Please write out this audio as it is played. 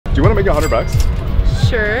Do you want to make $100?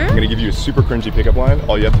 Sure. I'm gonna give you a super cringy pickup line.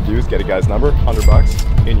 All you have to do is get a guy's number,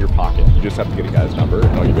 $100 in your pocket. You just have to get a guy's number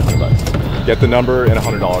and I'll give you $100. Get the number and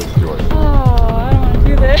 $100 is yours. Oh, I don't want to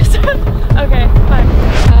do this. Okay, fine.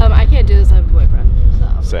 I can't do this, I have a boyfriend,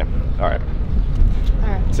 so. Same, all right. All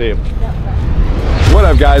right. See you. Yep, bye. What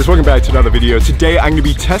up guys, welcome back to another video. Today I'm gonna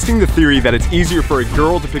be testing the theory that it's easier for a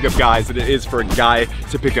girl to pick up guys than it is for a guy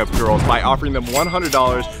to pick up girls by offering them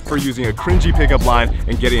 $100 for using a cringy pickup line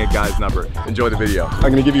and getting a guy's number. Enjoy the video. I'm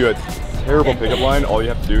gonna give you a terrible pickup line. All you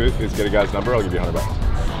have to do is get a guy's number, I'll give you $100.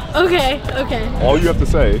 Okay, okay. All you have to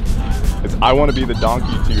say is, I wanna be the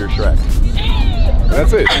donkey to your Shrek.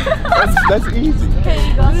 That's it. That's easy. Okay,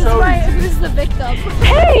 you go. Who's the victim?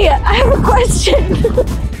 Hey, I have a question.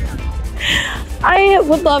 I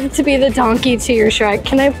would love to be the donkey to your Shrek.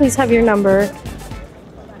 Can I please have your number?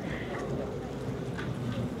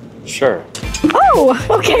 Sure. Oh,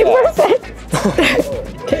 okay, perfect.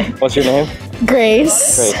 Okay. What's your name?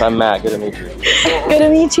 Grace. Grace, I'm Matt. Good to meet you. Good to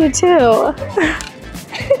meet you too.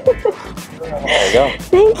 There you go.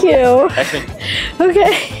 Thank you.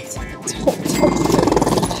 Okay.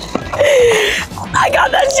 I got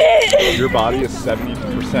that shit. Your body is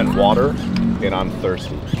 70% water and I'm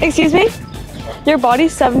thirsty. Excuse me? Your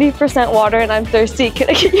body's 70% water and I'm thirsty. Can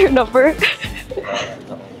I get your number?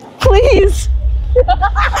 Please.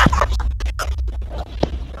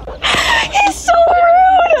 He's so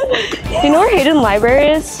rude. You know where Hayden Library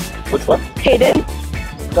is? Which one? Hayden?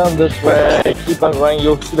 Down this way. Keep on going.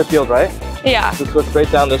 You'll see the field, right? Yeah. Just go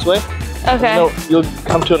straight down this way. Okay. No, you'll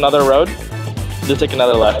come to another road. Just take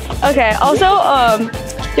another left. Okay. Also,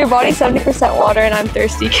 your body's 70% water and I'm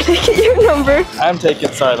thirsty. Can I get your number? I'm taking.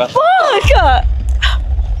 Sorry, that's. Fuck!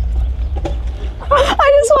 I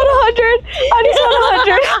just want 100. I just want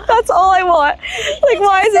 100. That's all I want. Like,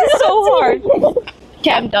 why is it so hard?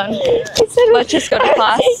 Okay, I'm done. Let's just go to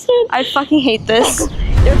class. I fucking hate this.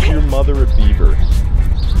 Is your mother a beaver?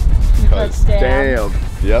 Because damn.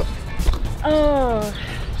 Yep. Oh.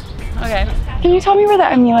 Okay. Can you tell me where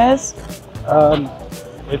the MU is?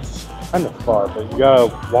 It's kind of far, but you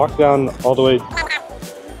gotta walk down all the way.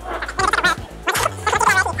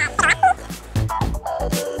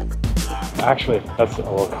 Actually, that's a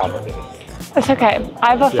little complicated. It's okay. I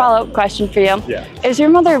have a follow-up question for you. Yeah. Is your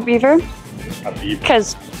mother a beaver? A beaver.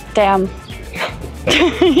 Because, damn.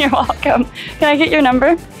 You're welcome. Can I get your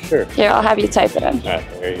number? Sure. Here, I'll have you type it in. All right,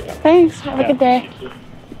 there you go. Thanks. Have a good day.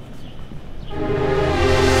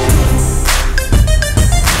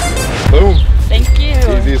 Boom. Thank you.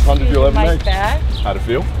 Easiest 100 you'll ever My make. bag. How'd it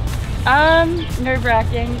feel?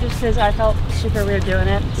 Nerve-wracking just because I felt super weird doing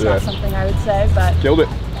it. It's not something I would say, but Killed it.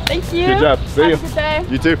 thank you. Good job. See you. Have a good day.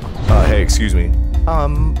 You too. Hey, excuse me.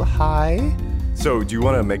 Hi. So, do you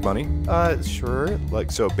want to make money? Sure.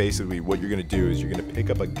 Like, so basically what you're going to do is you're going to pick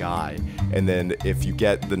up a guy, and then if you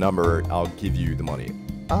get the number, I'll give you the money.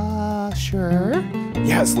 Sure.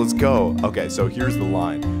 Yes, let's go. Okay, so here's the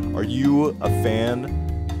line. Are you a fan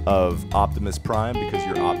of Optimus Prime? Because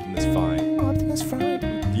you're Optimus Fine. Optimus Fine?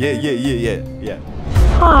 Yeah.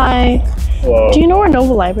 Hi. Hello. Do you know where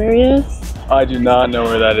Nova Library is? I do not know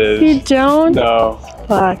where that is. You don't? No.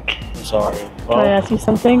 Fuck. I'm sorry. Can I ask you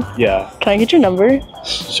something? Yeah. Can I get your number?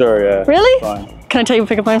 Sure, yeah. Really? Fine. Can I tell you a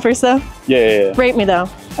pickup line first though? Yeah. Rate me though.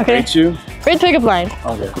 Okay? Rate you? Rate the pickup line.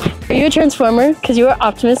 Okay. Are you a Transformer? Because you are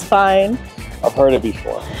Optimus Fine. I've heard it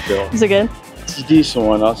before. So. Is it good? It's a decent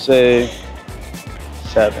one. I'll say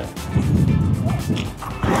 7.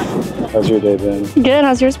 How's your day been? Good.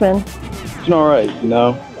 How's yours been? It's been alright, you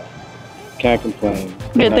know? Can't complain.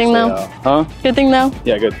 Good thing though. Huh? Good thing though.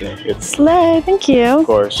 Yeah, good thing. Good. Slay. Thank you. Of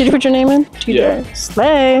course. Did you put your name in? Yeah.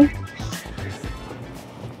 Slay.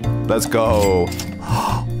 Let's go.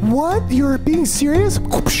 What? You're being serious?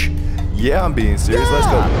 Yeah, I'm being serious. Let's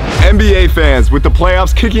go. NBA fans, with the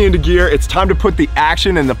playoffs kicking into gear, it's time to put the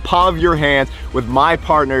action in the palm of your hands with my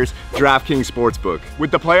partners, DraftKings Sportsbook.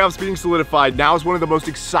 With the playoffs being solidified, now is one of the most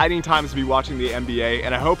exciting times to be watching the NBA,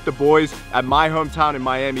 and I hope the boys at my hometown in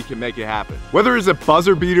Miami can make it happen. Whether it's a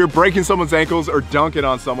buzzer beater, breaking someone's ankles, or dunking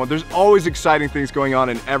on someone, there's always exciting things going on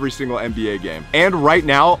in every single NBA game. And right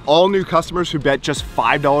now, all new customers who bet just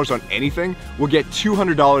 $5 on anything will get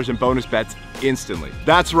 $200 in bonus bets instantly.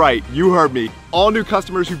 That's right, you heard me. All new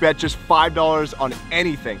customers who bet just $5 on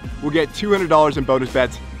anything will get $200 in bonus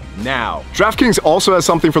bets now. DraftKings also has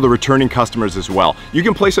something for the returning customers as well. You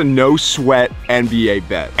can place a no-sweat NBA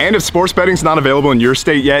bet. And if sports betting's not available in your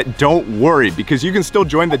state yet, don't worry, because you can still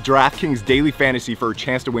join the DraftKings Daily Fantasy for a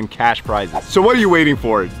chance to win cash prizes. So what are you waiting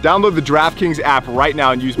for? Download the DraftKings app right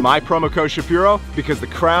now and use my promo code Schapiro, because the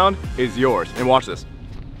crown is yours. And watch this.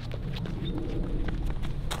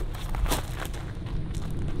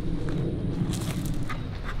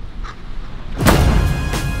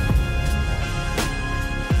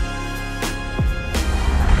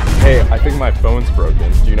 think my phone's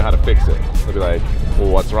broken. Do you know how to fix it? They'll be like, well,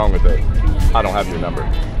 what's wrong with it? I don't have your number.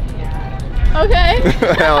 Okay.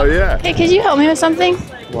 Hell yeah. Hey, could you help me with something?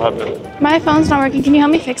 What happened? My phone's not working. Can you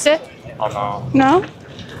help me fix it? Oh no. No?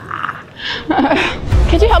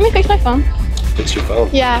 Could you help me fix my phone? Fix your phone.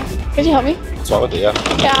 Yeah. Could you help me? What's wrong with it? Yeah.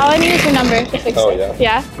 Yeah, all I need is your number to fix it.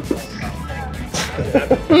 Yeah. Yeah?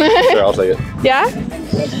 Sure, I'll take it. Yeah?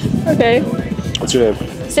 Okay. What's your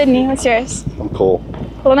name? Sydney, what's yours? I'm Cole.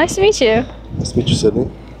 Well, nice to meet you. Nice to meet you,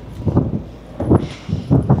 Sydney.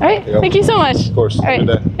 All right, thank you so much. Of course. All right.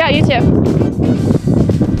 Good day. Yeah, you too.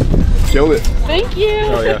 Killed it. Thank you.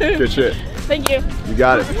 Oh yeah, good shit. Thank you. You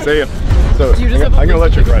got it. See ya. So You just I'm gonna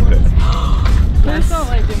let your friend pick. That's not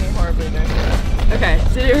like doing me horribly there. Okay,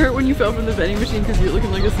 did it hurt when you fell from the vending machine because you're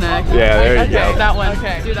looking like a snack? Yeah, there you go. That one.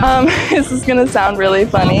 Okay. Do that. This is gonna sound really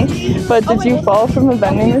funny, but did you fall from a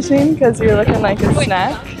vending machine because you're looking like a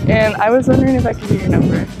snack? And I was wondering if I could get your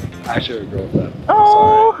number. I should have grown that.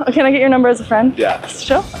 Oh, can I get your number as a friend? Yeah.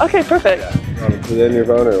 Sure. Okay, perfect. Put it in your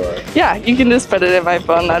phone or what? Yeah, you can just put it in my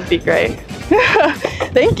phone. That'd be great.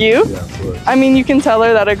 Thank you. Yeah, of course. I mean, you can tell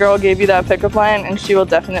her that a girl gave you that pickup line, and she will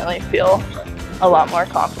definitely feel a lot more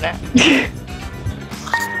confident.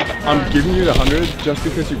 I'm giving you the 100 just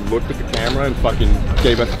because you looked at the camera and fucking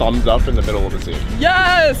gave a thumbs up in the middle of the scene.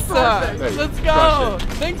 Yes! Hey, Let's go! crushed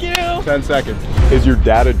it. Thank you! 10 seconds. Is your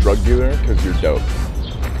dad a drug dealer? Because you're dope.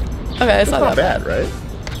 Okay, it's Not bad, right?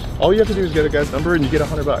 All you have to do is get a guy's number and you get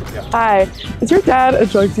 $100. Yeah. Hi, is your dad a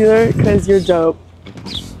drug dealer? Because you're dope.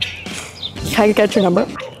 Can I get your number?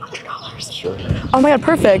 Sure. Oh my god,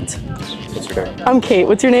 perfect. What's your name? I'm Kate.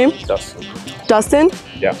 What's your name? Dustin. Dustin?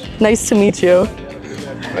 Yeah. Nice to meet you.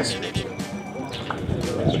 Nice to meet you.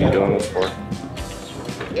 What are you doing this for?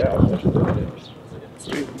 Yeah.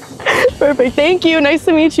 Sweet. Perfect. Thank you. Nice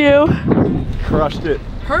to meet you. Crushed it.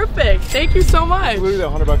 Perfect! Thank you so much!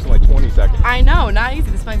 Literally $100 in like 20 seconds. I know, not easy.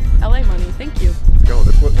 This is my LA money. Thank you. Let's go.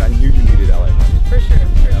 That's what I knew you needed LA money. For sure.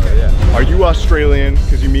 Oh, yeah. Are you Australian?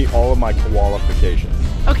 Because you meet all of my qualifications.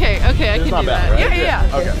 Okay, I can not do bad, that. right? Yeah.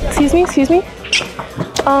 Okay. Excuse me.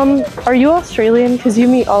 Are you Australian? Because you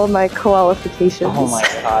meet all of my qualifications. Oh my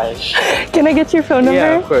gosh. Can I get your phone number?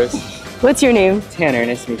 Yeah, of course. What's your name? Tanner,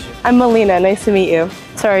 nice to meet you. I'm Melina. Nice to meet you.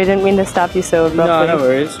 Sorry, I didn't mean to stop you so abruptly. No, no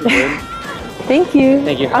worries. You're good. Thank you.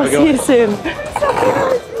 Thank you. I'll Have a see good you soon.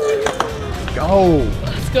 Go.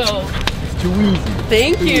 Let's go. It's too easy.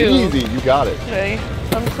 Thank Too you. easy. You got it. Okay,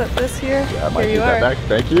 unclip this here. Yeah, I might Here need you that are. back.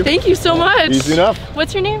 Thank you. Thank you so much. Easy enough.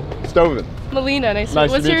 What's your name? Stovin. Melina. Nice to meet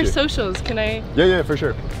you. What's meet your you. socials? Can I, Yeah, for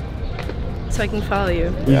sure. so I can follow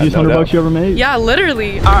you? Yeah, no doubt. you ever made? Yeah,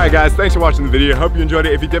 literally. All right, guys, thanks for watching the video. Hope you enjoyed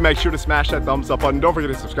it. If you did, make sure to smash that thumbs up button. Don't forget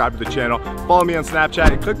to subscribe to the channel. Follow me on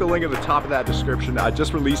Snapchat and click the link at the top of that description. I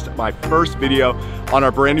just released my first video on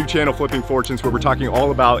our brand new channel, Flipping Fortunes, where we're talking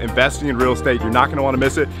all about investing in real estate. You're not gonna wanna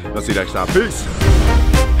miss it. I'll see you next time. Peace.